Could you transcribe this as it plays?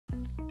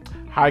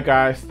Hi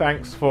guys,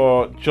 thanks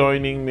for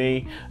joining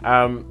me.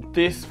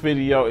 This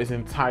video is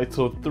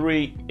entitled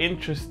 3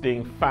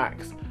 Interesting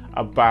Facts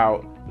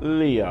About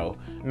Leo.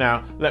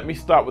 Now, let me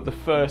start with the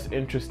first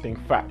interesting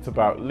fact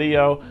about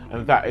Leo,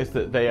 and that is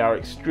that they are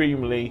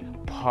extremely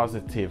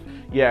positive.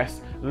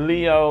 Yes,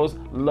 Leos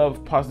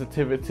love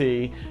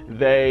positivity.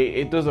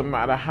 It doesn't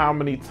matter how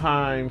many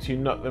times you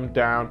knock them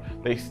down,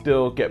 they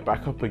still get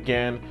back up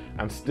again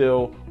and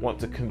still want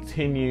to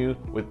continue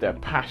with their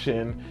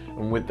passion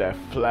and with their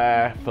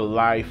flair for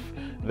life.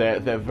 They're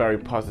very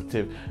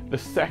positive. The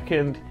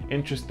second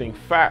interesting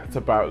fact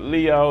about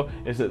Leo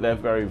is that they're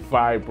very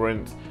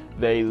vibrant.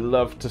 They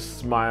love to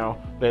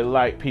smile. They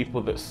like people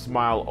that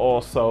smile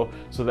also,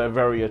 so they're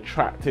very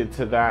attracted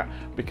to that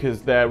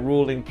because their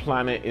ruling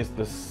planet is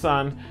the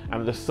sun,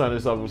 and the sun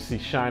is obviously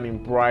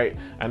shining bright,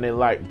 and they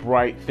like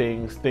bright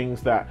things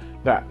that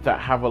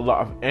have a lot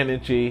of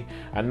energy,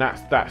 and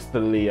that's the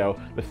Leo.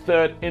 The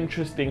third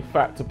interesting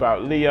fact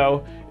about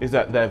Leo is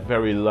that they're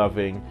very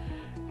loving.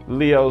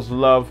 Leos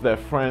love their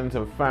friends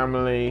and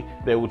family.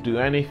 They will do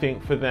anything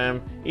for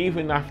them,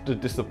 even after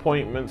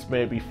disappointments.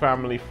 Maybe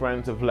family,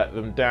 friends have let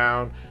them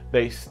down.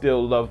 They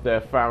still love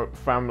their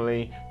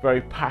family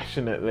very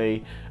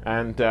passionately,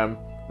 and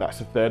that's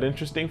a third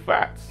interesting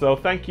fact. So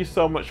thank you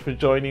so much for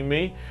joining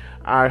me.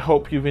 I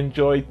hope you've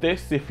enjoyed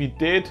this. If you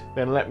did,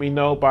 then let me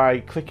know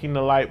by clicking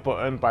the like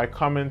button, by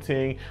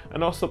commenting,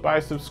 and also by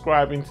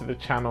subscribing to the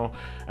channel.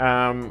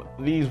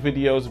 These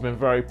videos have been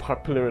very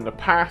popular in the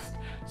past,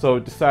 so I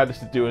decided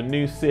to do a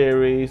new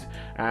series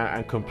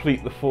and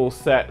complete the full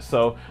set.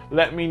 So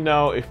let me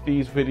know if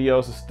these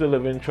videos are still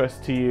of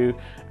interest to you,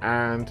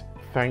 and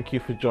thank you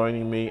for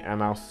joining me,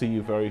 and I'll see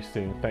you very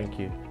soon. Thank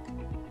you.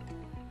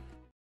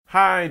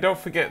 Hi, don't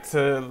forget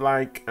to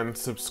like and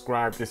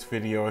subscribe this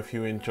video if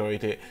you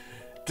enjoyed it.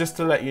 Just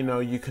to let you know,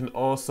 you can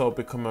also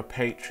become a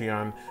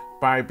Patreon.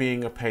 By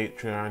being a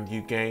Patreon,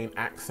 you gain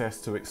access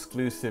to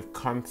exclusive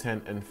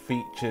content and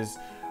features.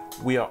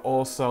 We are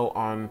also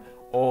on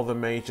all the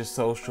major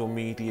social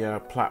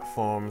media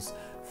platforms: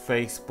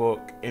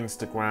 Facebook,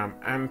 Instagram,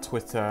 and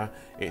Twitter.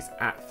 It's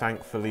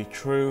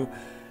 @ThankfullyTrue.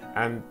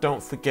 And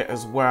don't forget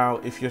as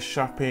well, if you're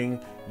shopping,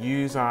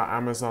 use our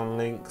Amazon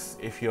links.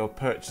 If you're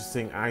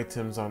purchasing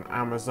items on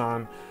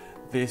Amazon,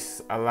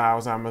 this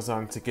allows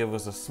Amazon to give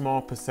us a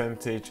small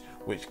percentage,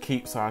 which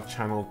keeps our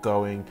channel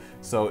going.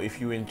 So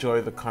if you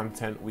enjoy the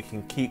content, we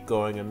can keep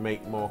going and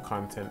make more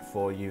content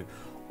for you.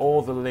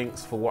 All the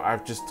links for what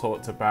I've just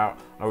talked about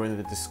are in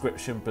the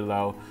description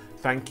below.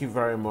 Thank you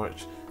very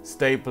much.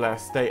 Stay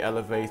blessed, stay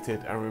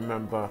elevated, and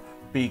remember,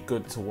 be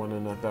good to one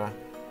another.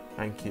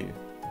 Thank you.